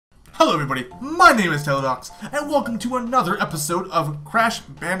Hello everybody, my name is Teledox, and welcome to another episode of Crash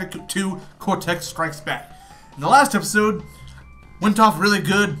Bandicoot 2 Cortex Strikes Back. In the last episode, went off really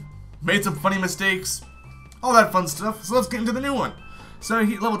good, made some funny mistakes, all that fun stuff, so let's get into the new one. So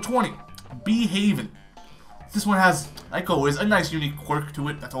level 20, Behavin'. This one has, like always, a nice unique quirk to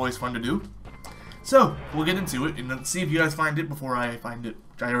it that's always fun to do. So, we'll get into it, and let's see if you guys find it before I find it.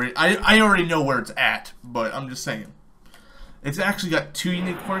 I already know where it's at, but I'm just saying. It's actually got two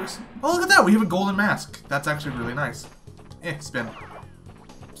unique quirks. Oh, look at that! We have a golden mask. That's actually really nice. Spin.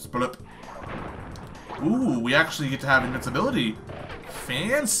 Split up. Ooh, we actually get to have invincibility.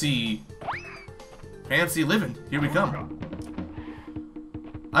 Fancy. Fancy living. Here we come.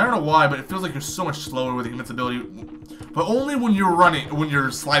 I don't know why, but it feels like you're so much slower with the invincibility. But only when you're running, when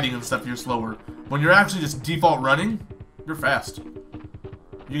you're sliding and stuff, you're slower. When you're actually just default running, you're fast.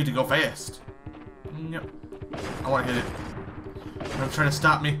 You get to go fast. Yep. I want to hit it. Don't try to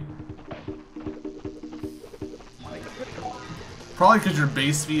stop me. Probably because your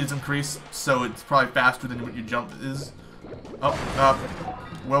base speed is increased, so it's probably faster than what your jump is. Oh,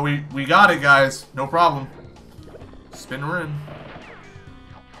 well, we got it, guys. No problem. Spin her in.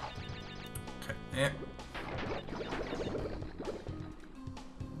 Okay.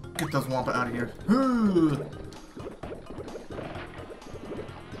 Get those Wampa out of here.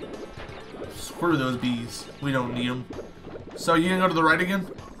 Screw those bees. We don't need them. So you gonna go to the right again?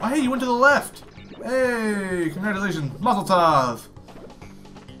 Oh, hey, you went to the left. Hey, congratulations, Mazel Tov.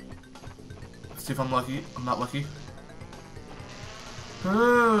 Let's see if I'm lucky. I'm not lucky.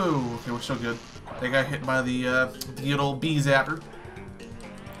 Oh, okay, we're still good. They got hit by the good old bee zapper.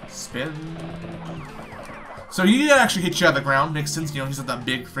 Spin. So he actually hit you out of the ground. Makes sense. You know, he's got that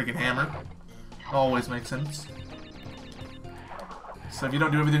big freaking hammer. Always makes sense. So if you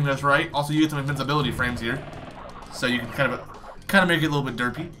don't do everything that's right, also you get some invincibility frames here. So you can kind of make it a little bit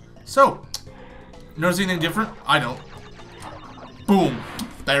derpy. So, notice anything different? I don't. Boom.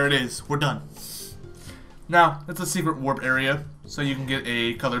 There it is. We're done. Now, it's a secret warp area, so you can get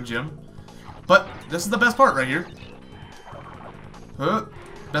a colored gem. But, this is the best part right here.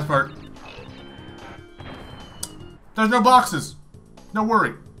 Best part. There's no boxes. No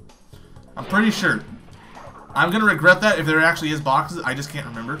worry. I'm pretty sure. I'm going to regret that if there actually is boxes. I just can't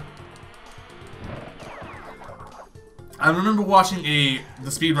remember. I remember watching the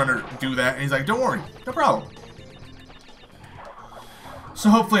speedrunner do that, and he's like, don't worry, no problem. So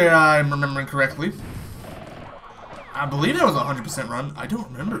hopefully I'm remembering correctly. I believe that was a 100% run. I don't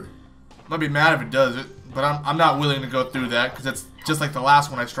remember. Might be mad if it does it, but I'm not willing to go through that, because it's just like the last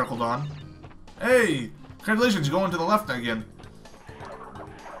one I struggled on. Hey, congratulations, you're going to the left again.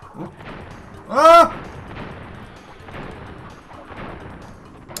 Oop. Ah!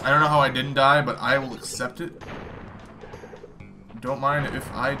 I don't know how I didn't die, but I will accept it. Don't mind if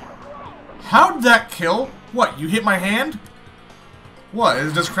I... How did that kill? What, you hit my hand? What,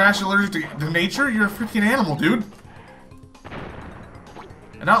 is this Crash allergic to nature? You're a freaking animal, dude.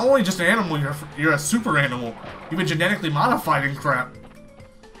 And not only just an animal, you're a super animal. You've been genetically modified and crap.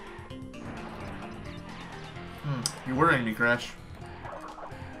 You're worrying me, Crash.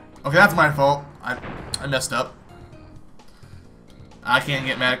 Okay, that's my fault. I messed up. I can't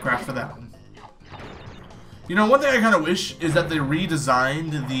get mad at Crash for that one. You know, one thing I kind of wish is that they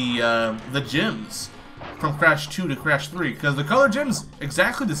redesigned the gems from Crash 2 to Crash 3, because the color gems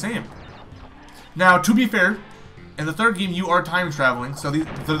exactly the same. Now, to be fair, in the third game you are time traveling, so they're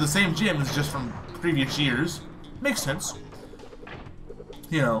the same gems just from previous years. Makes sense.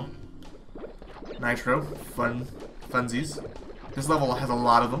 You know, Nitro, funsies. This level has a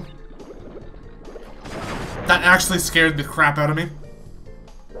lot of them. That actually scared the crap out of me.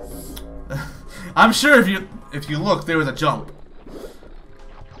 I'm sure if you look, there was a jump.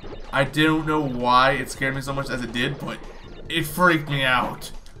 I don't know why it scared me so much as it did, but it freaked me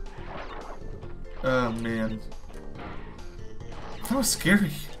out. Oh man. That was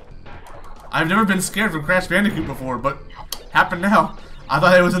scary. I've never been scared from Crash Bandicoot before, but happened now. I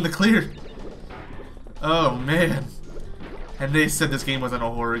thought I was in the clear. Oh man. And they said this game wasn't a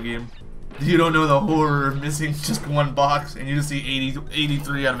horror game. You don't know the horror of missing just one box and you just see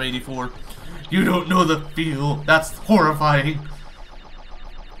 83 out of 84. You don't know the feel. That's horrifying.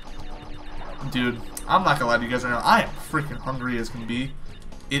 Dude, I'm not gonna lie to you guys right now. I am freaking hungry as can be.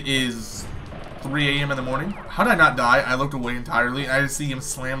 It is 3 a.m. in the morning. How did I not die? I looked away entirely and I just see him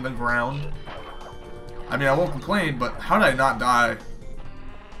slam the ground. I mean, I won't complain, but how did I not die?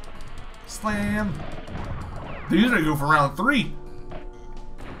 Slam. They usually go for round 3.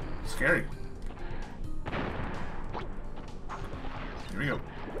 Scary. Here we go.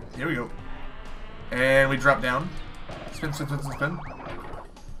 Here we go. And we drop down. Spin, spin, spin, spin, spin.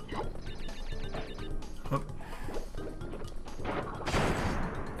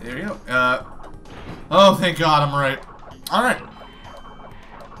 There you go. Oh, thank God, I'm right. Alright.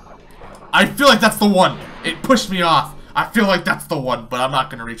 I feel like that's the one. It pushed me off. I feel like that's the one, but I'm not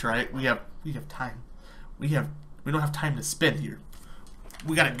gonna retry it. We have time. We don't have time to spend here.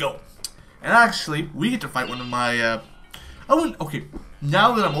 We gotta go. And actually, we get to fight one of my okay.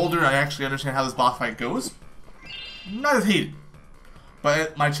 Now that I'm older, I actually understand how this boss fight goes. Not as hated.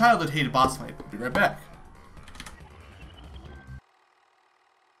 But my childhood hated boss fight. I'll be right back.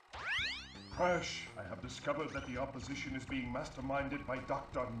 Crash, I have discovered that the opposition is being masterminded by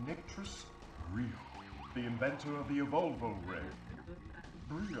Dr. Nictrus Brio, the inventor of the Evolvo Ray.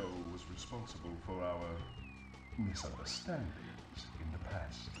 Brio was responsible for our misunderstandings in the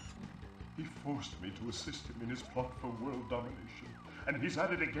past. He forced me to assist him in his plot for world domination, and he's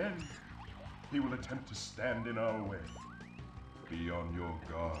at it again. He will attempt to stand in our way. Be on your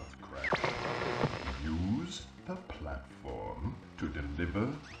guard, Crash. Use the platform to deliver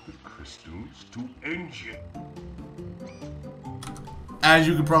the crystals to Engine. As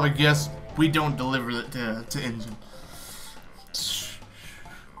you could probably guess, we don't deliver it to Engine.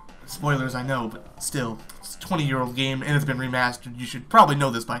 Spoilers, I know, but still, it's a 20-year-old game and it's been remastered. You should probably know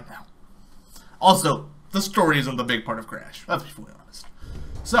this by now. Also, the story isn't the big part of Crash. Let's be fully honest.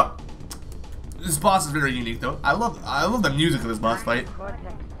 So, this boss is very unique, though. I love the music of this boss fight,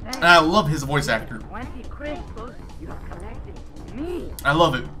 and I love his voice actor. 20 crystals, you're connected to me. I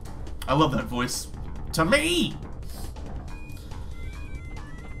love it. I love that voice. To me.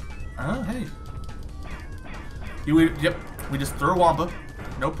 Oh, hey. Yep. We just throw Wampa.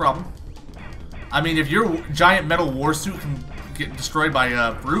 No problem. I mean, if your giant metal war suit can get destroyed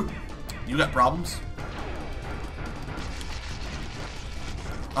by Brute, you got problems.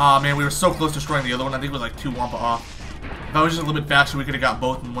 Aw, man, we were so close to destroying the other one. I think it was like 2 Wampa off. If I was just a little bit faster, we could have got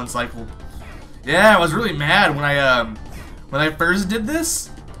both in one cycle. Yeah, I was really mad when I first did this.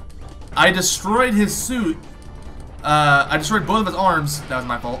 I destroyed his suit. I destroyed both of his arms. That was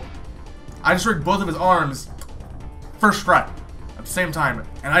my fault. I destroyed both of his arms first try at the same time,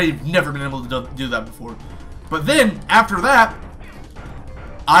 and I've never been able to do that before. But then, after that,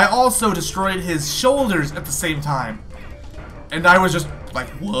 I also destroyed his shoulders at the same time. And I was just like,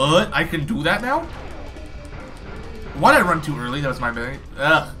 what? I can do that now? Why did I run too early? That was my bad.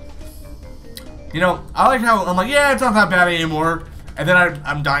 Ugh. You know, I like how I'm like, yeah, it's not that bad anymore. And then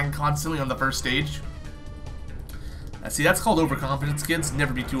I'm dying constantly on the first stage. See, that's called overconfidence, kids.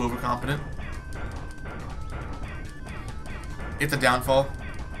 Never be too overconfident. It's a downfall.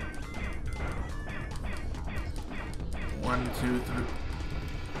 1, 2, 3.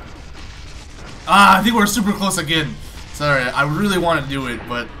 Ah, I think we're super close again. Sorry, I really want to do it,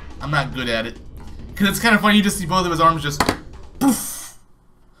 but I'm not good at it. Because it's kind of funny, you just see both of his arms just poof.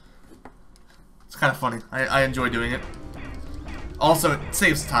 It's kind of funny. I enjoy doing it. Also, it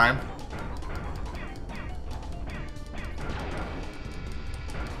saves time.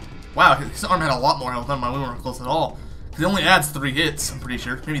 Wow, his arm had a lot more health than mine. We weren't close at all. Because it only adds 3 hits, I'm pretty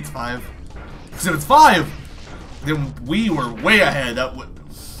sure. Maybe it's 5. Because if it's 5, then we were way ahead. That would...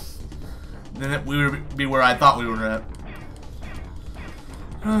 Then we would be where I thought we were at.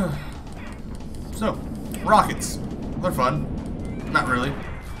 So, rockets. They're fun. Not really.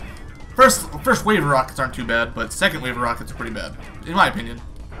 First wave of rockets aren't too bad, but second wave of rockets are pretty bad, in my opinion.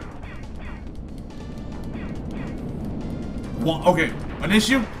 Well, okay, an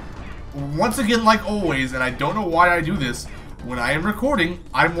issue. Once again, like always, and I don't know why I do this, when I am recording,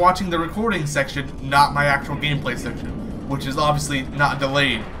 I'm watching the recording section, not my actual gameplay section, which is obviously not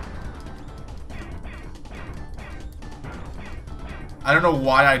delayed. I don't know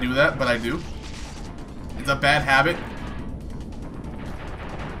why I do that, but I do. It's a bad habit.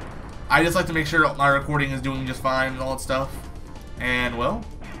 I just like to make sure my recording is doing just fine and all that stuff. And, well...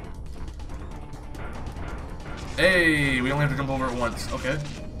 Hey, we only have to jump over it once. Okay.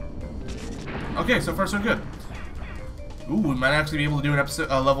 Okay, so far so good. Ooh, we might actually be able to do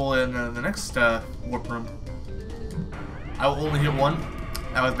an level in the next warp room. I will only hit 1.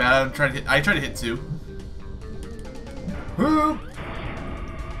 That was bad. I tried to hit 2. Woo!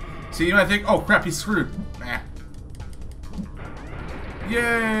 See, you might think, oh crap, he's screwed. Nah.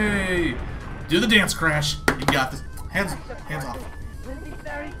 Yay! Do the dance, Crash. You got this. Hands off. We'll be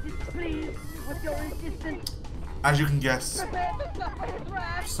very displeased with your insistence. As you can guess.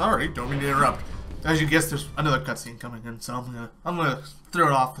 Sorry, don't mean to interrupt. As you guess, there's another cutscene coming in, so I'm gonna throw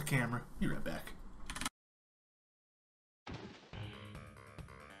it off the camera. Be right back.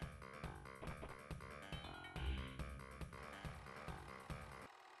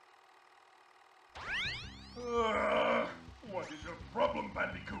 What is your problem,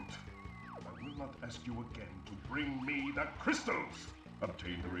 Bandicoot? I will not ask you again to bring me the crystals.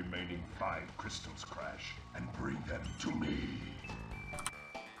 Obtain the remaining 5 crystals, Crash, and bring them to me.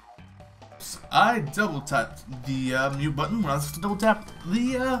 I double tapped the mute button when I was to double tap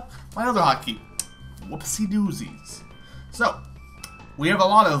the my other hotkey. Whoopsie doozies. So we have a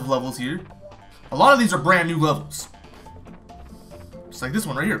lot of levels here. A lot of these are brand new levels. Just like this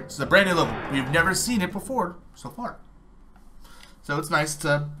one right here. This is a brand new level. We've never seen it before so far. So it's nice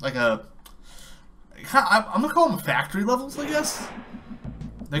to like I'm gonna call them factory levels, I guess.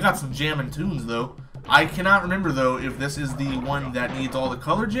 They got some jamming tunes though. I cannot remember though if this is the one that needs all the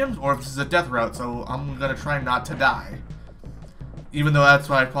color gems or if this is a death route, so I'm gonna try not to die. Even though that's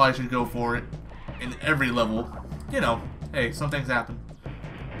why I probably should go for it in every level. You know, hey, some things happen.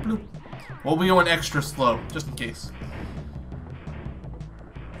 Bloop. We'll be going extra slow, just in case.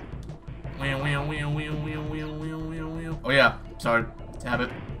 Oh yeah, sorry, tab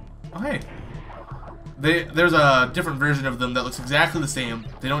it. Oh hey. There's a different version of them that looks exactly the same.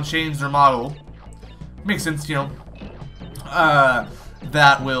 They don't change their model. Makes sense, you know.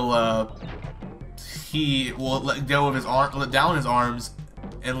 That will he will let go of his arm, let down his arms,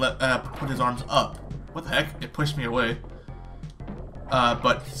 and put his arms up. What the heck? It pushed me away.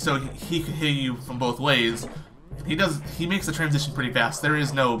 But so he can hit you from both ways. He makes the transition pretty fast. There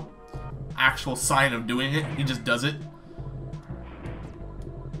is no actual sign of doing it. He just does it.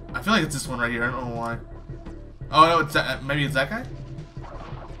 I feel like it's this one right here. I don't know why. Oh no, it's that, maybe it's that guy.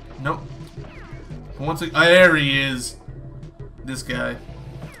 Nope. Once again, there he is. This guy.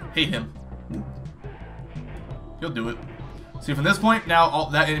 Hate him. He'll do it. See, from this point, now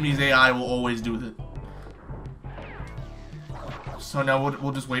that enemy's AI will always do with it. So now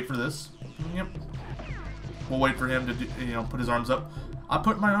we'll just wait for this. Yep. We'll wait for him to do, you know, put his arms up. I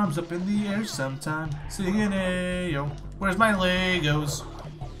put my arms up in the air sometime, singing ayo. Where's my Legos?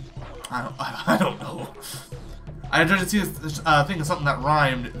 I don't know. I tried to see this thing of something that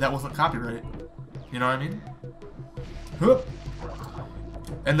rhymed that wasn't copyright. You know what I mean? Hup.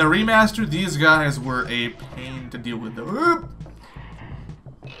 And the remaster, these guys were a pain to deal with. Though.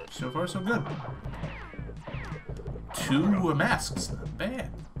 So far, so good. 2 masks, not bad.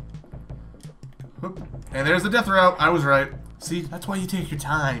 Hup. And there's the death route. I was right. See, that's why you take your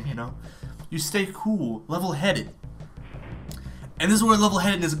time. You know, you stay cool, level-headed. And this is where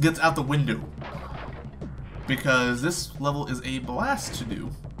level-headedness gets out the window. Because this level is a blast to do.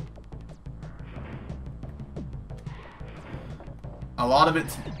 A lot of it,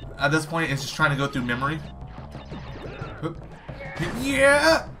 at this point, is just trying to go through memory.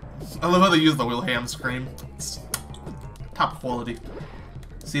 Yeah! I love how they use the Wilhelm scream. It's top quality.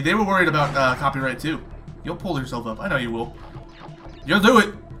 See, they were worried about copyright too. You'll pull yourself up. I know you will. You'll do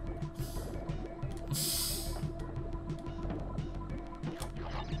it!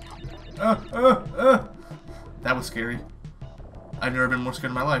 That was scary. I've never been more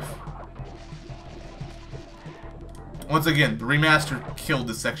scared in my life. Once again, the remaster killed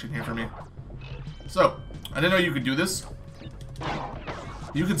this section here for me. So, I didn't know you could do this.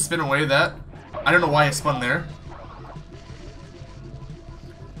 You can spin away that. I don't know why it spun there.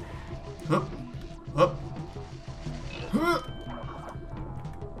 Hup. Hup. Hup.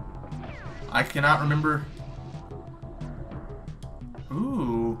 I cannot remember.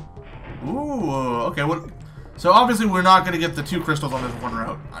 Ooh. Ooh. Okay, what? So obviously we're not going to get the 2 crystals on this one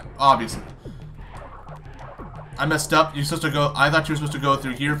route. Obviously. I messed up. You're supposed to go. I thought you were supposed to go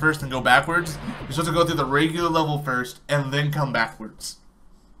through here first and go backwards. You're supposed to go through the regular level first and then come backwards.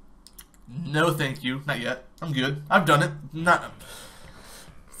 No, thank you. Not yet. I'm good. I've done it. Not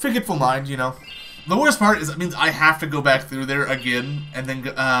forgetful mind, you know. The worst part is it means I have to go back through there again and then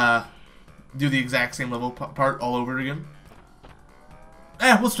do the exact same level part all over again.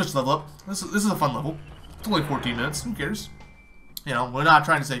 We'll switch level up. This is a fun level. It's only 14 minutes. Who cares? You know, we're not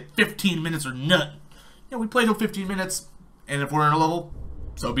trying to say 15 minutes or nut. Yeah, we play till 15 minutes, and if we're in a level,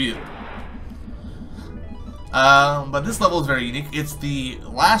 so be it. But this level is very unique. It's the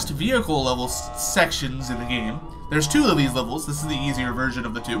last vehicle level sections in the game. There's 2 of these levels. This is the easier version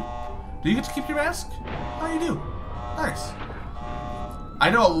of the 2. Do you get to keep your mask? Oh, you do. Nice. I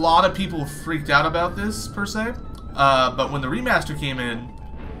know a lot of people freaked out about this, per se, but when the remaster came in,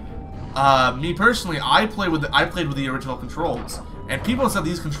 me personally, I played with the original controls, and people said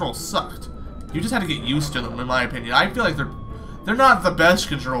these controls sucked. You just had to get used to them, in my opinion. I feel like they're not the best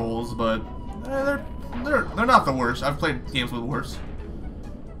controls, but they're not the worst. I've played games with worse.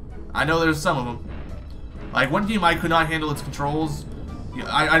 I know there's some of them. Like one game I could not handle its controls.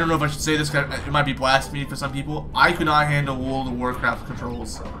 I don't know if I should say this, cause it might be blasphemy for some people. I could not handle World of Warcraft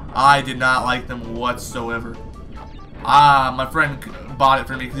controls. I did not like them whatsoever. My friend bought it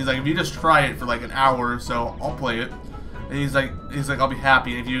for me because he's like, if you just try it for like an hour or so, I'll play it. And he's like, I'll be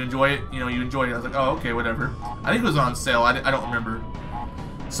happy, and if you enjoy it, you know, you enjoy it. I was like, oh, okay, whatever. I think it was on sale. I don't remember.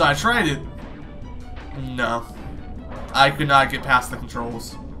 So I tried it. No, I could not get past the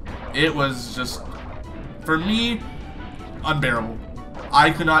controls. It was just, for me, unbearable.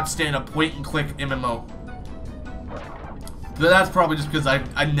 I could not stand a point-and-click MMO. But that's probably just because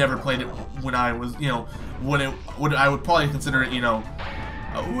I never played it when I was, you know, when I would probably consider it, you know,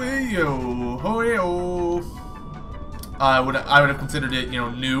 I would have considered it, you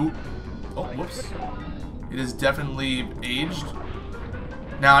know, new. Oh, whoops. It is definitely aged.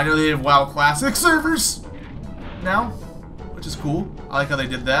 Now I know they have WoW Classic servers now, which is cool. I like how they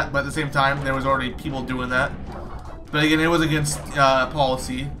did that, but at the same time, there was already people doing that. But again, it was against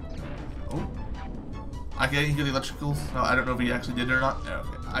policy. Oh, I can't get the electricals. No, I don't know if he actually did it or not. Yeah,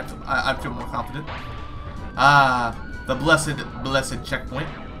 okay, I feel more confident. The blessed checkpoint.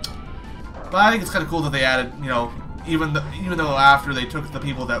 But I think it's kind of cool that they added, you know, even though after they took the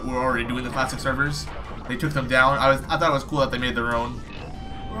people that were already doing the classic servers, they took them down. I thought it was cool that they made their own.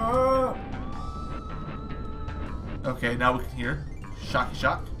 Okay, now we can hear. Shocky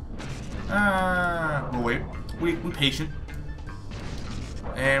shock. We'll wait. We patient.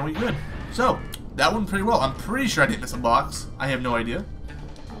 And we good. So, that went pretty well. I'm pretty sure I didn't miss a box. I have no idea.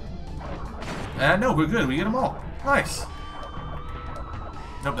 And no, we're good. We get them all. Nice.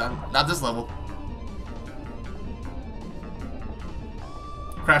 Nope, not this level.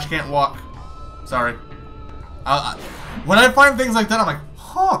 Crash can't walk. Sorry. When I find things like that, I'm like,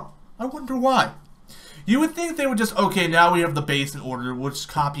 huh, I wonder why. You would think they would just, okay, now we have the base in order, we'll just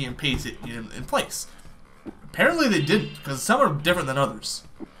copy and paste it in place. Apparently they didn't, because some are different than others.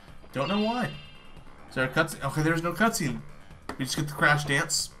 Don't know why. Is there a cutscene? Okay, there's no cutscene. We just get the crash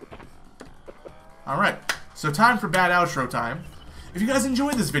dance. Alright, so time for bad outro time. If you guys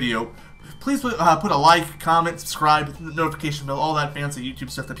enjoyed this video, please put a like, comment, subscribe, hit the notification bell, all that fancy YouTube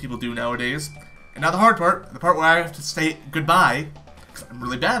stuff that people do nowadays. And now the hard part, the part where I have to say goodbye, because I'm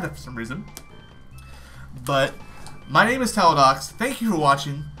really bad for some reason. But my name is Teledox. Thank you for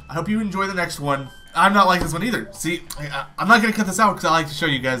watching. I hope you enjoy the next one. I'm not like this one either. See, I'm not gonna cut this out because I like to show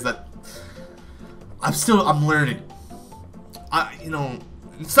you guys that I'm learning. You know,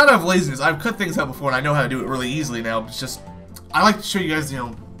 instead of laziness, I've cut things out before and I know how to do it really easily now. It's just I like to show you guys, you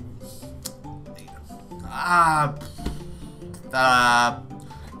know, I'm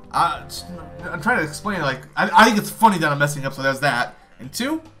trying to explain. Like, I think it's funny that I'm messing up, so there's that. And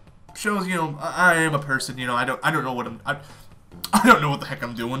two, shows, you know, I am a person. You know, I don't know what I don't know what the heck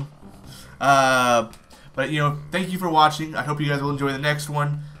I'm doing. But you know, thank you for watching. I hope you guys will enjoy the next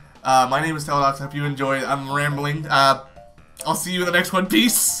one. My name is Teledox. I hope you enjoy. I'm rambling. I'll see you in the next one.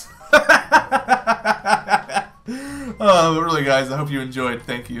 Peace. But really, guys, I hope you enjoyed.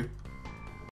 Thank you.